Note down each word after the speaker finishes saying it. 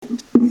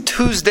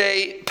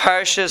Tuesday,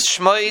 Parshas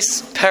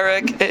Shmois,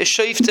 Perek,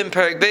 Shoftim,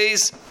 Perek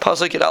Beis,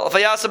 Pasuk Yud Aleph.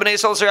 Vayasa b'nei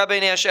Yisrael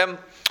Rabbeinu Hashem,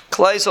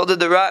 Klal Yisrael did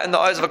the right in the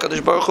eyes of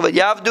HaKadosh Baruch Hu,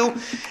 Vayavdu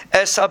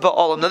es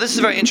ha'ba'olam. Now this is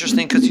very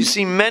interesting because you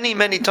see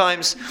many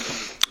times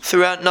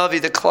throughout Navi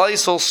that Klal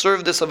Yisrael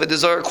served this Avodah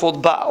Zarah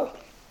called Baal.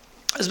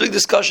 There's a big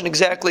discussion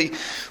exactly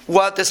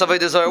what this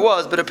Avodah Zarah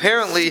was, but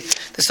apparently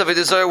this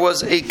Avodah Zarah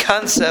was a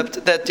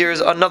concept that there's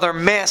another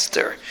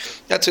master.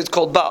 That's what it's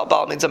called Baal.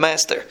 Baal means a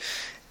master.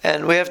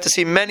 And we have to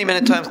see many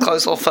times Klal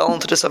Yisrael fell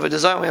into this Avodah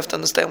Zarah, and we have to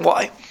understand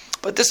why.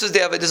 But this is the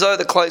Avodah Zarah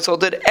that Klal Yisrael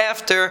did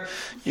after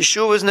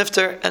Yeshua was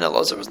nifter and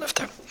Elazar was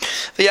nifter.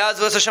 They left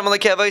their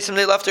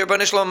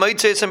Rebbeinu Shalom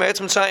Moitzeis and Eretz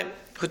Mitzrayim.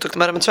 Who took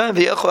them out of Mitzrayim?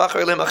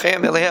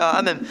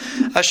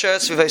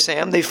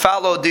 They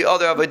followed the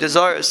other Avodah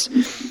Zarahs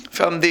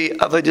from the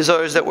Avodah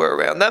Zarahs that were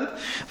around them.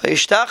 He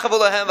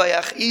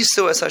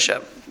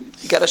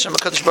got Hashem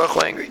HaKadosh Baruch Hu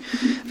angry.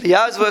 They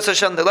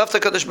left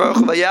HaKadosh Baruch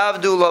Hu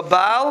v'yavdu lo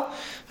Baal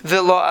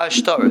v'lo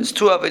Ashtaros.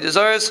 Two Avodah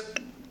Zarahs,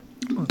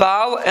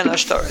 Baal and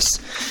Ashtaros.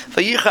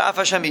 V'yicha af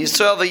Hashem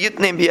Yisrael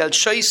v'yitneim b'yad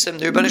sheisim.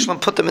 The Rebbeinu Shalom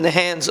put them in the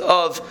hands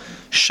of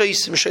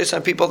sheisim. Sheisim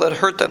are people that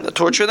hurt them, that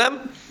torture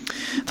them.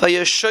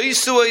 He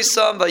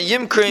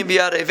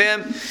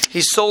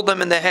sold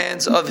them in the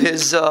hands of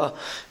his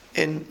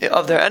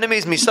of their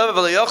enemies. They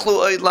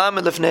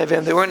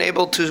weren't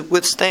able to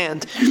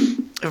withstand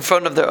in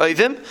front of their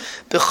oivim.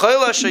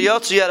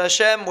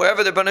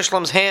 Wherever the Rebbeinu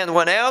Shalom's hand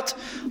went out,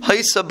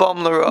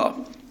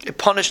 it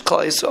punished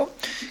Klal Yisrael.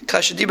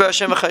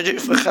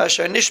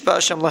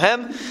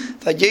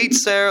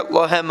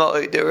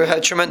 They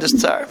had tremendous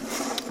tsar.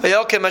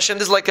 This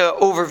is like an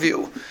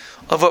overview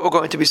of what we're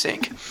going to be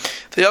seeing.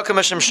 The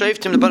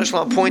Rebbeinu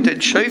Shalom appointed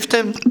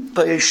Shoftim,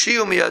 the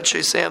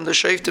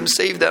Shoftim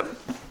saved them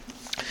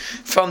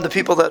from the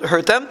people that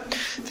hurt them.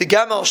 The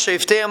Gamal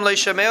Shoftim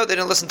leishemeo, they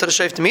didn't listen to the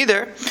Shoftim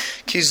either.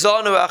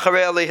 Kizanu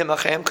acharei aleihim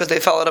achem, because they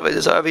followed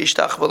Avodah Zarah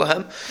v'yishtachvu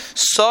lahem.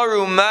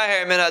 Saru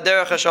maher min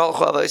haderech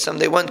hashalchu avaisam.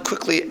 They went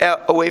quickly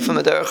out away from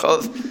the derech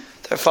of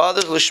their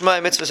fathers.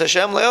 Lishmai mitzvahs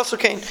Hashem le'alsu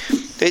kain.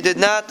 They did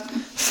not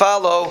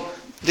follow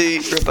the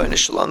Rebbeinu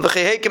Shalom. But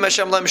when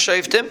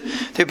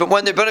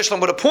the Rebbeinu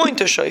Shalom would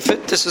appoint a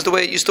shofet, this is the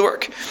way it used to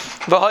work.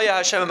 The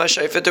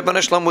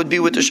Rebbeinu Shalom would be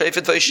with the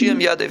shofet.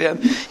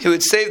 He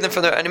would save them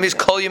from their enemies.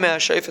 As long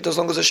as the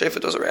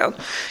shofet was around. And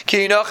the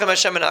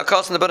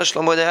Rebbeinu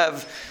Shalom would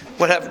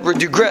have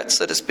regrets,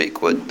 so to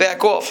speak, would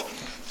back off.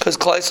 Because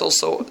Klal Yisrael,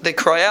 so they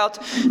cry out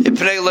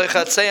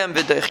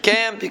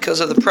because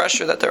of the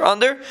pressure that they're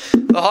under.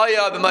 When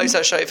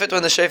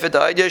the shofet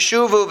died,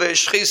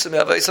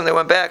 they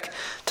went back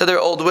to their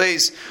old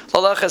ways to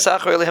follow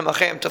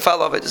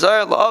Avodah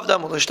Zarah.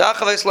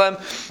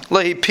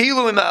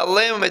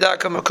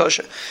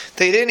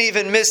 They didn't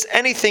even miss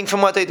anything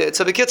from what they did.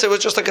 So the kids, it was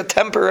just like a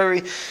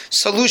temporary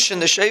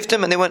solution to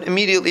Shoftim, and they went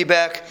immediately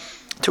back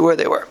to where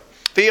they were.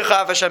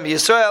 V'yichav Hashem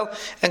Yisrael,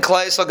 and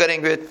Klal Yisrael got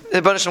angry.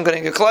 The Rebbeinu Shalom got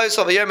angry. Klal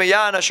Yisrael v'yer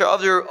meyan asher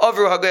avru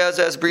hagayaz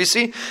as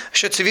brisi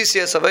asher tzivisi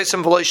es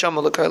avaysim v'lo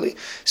yishamu l'karli.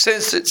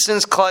 Since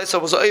Klal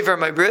Yisrael was over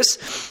my bris,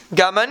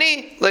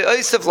 gamani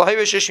le'oisef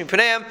l'hayrish ish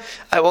mipaneim.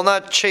 I will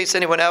not chase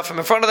anyone out from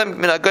in front of them.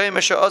 Min hagayim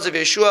asher azav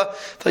Yeshua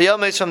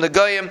v'yalmeis from the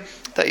goyim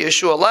that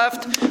Yeshua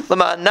left.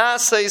 L'ma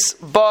naseis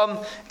bam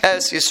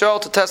as Yisrael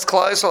to test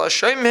Klal Yisrael.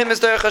 Hashem him is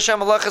derech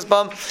Hashem alachas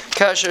bam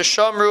kasher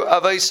shamru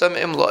avaysim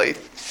imloi.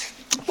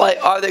 Why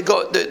are they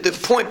the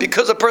point?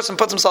 Because a person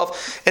puts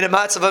himself in a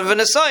matzav of an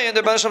asayin,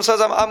 the Rebbeinu Shalom says,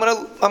 I'm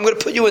going to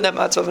put you in that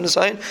matzav of an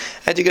asayin,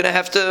 and you're going to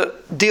have to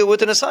deal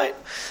with an asayin.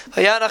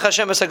 There's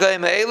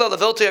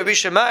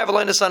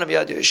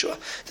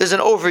an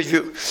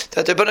overview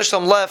that the Rebbeinu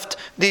Shalom left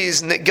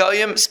these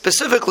negayim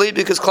specifically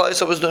because Klal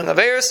Yisrael was doing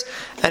averis,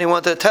 and he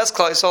wanted to test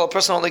Klal Yisrael. A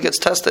person only gets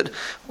tested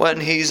when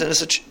he's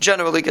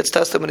generally gets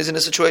tested when he's in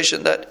a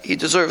situation that he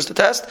deserves to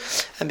test,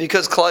 and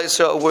because Klal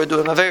Yisrael were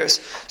doing averis,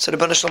 so the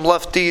Rebbeinu Shalom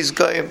left these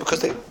Goyim,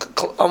 because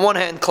on one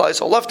hand Klal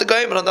Yisrael left the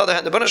Goyim, and on the other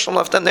hand the Rebbeinu Shalom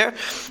left them there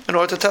in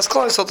order to test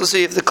Klal Yisrael to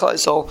see if the Klal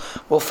Yisrael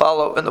will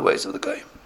follow in the ways of the Goyim.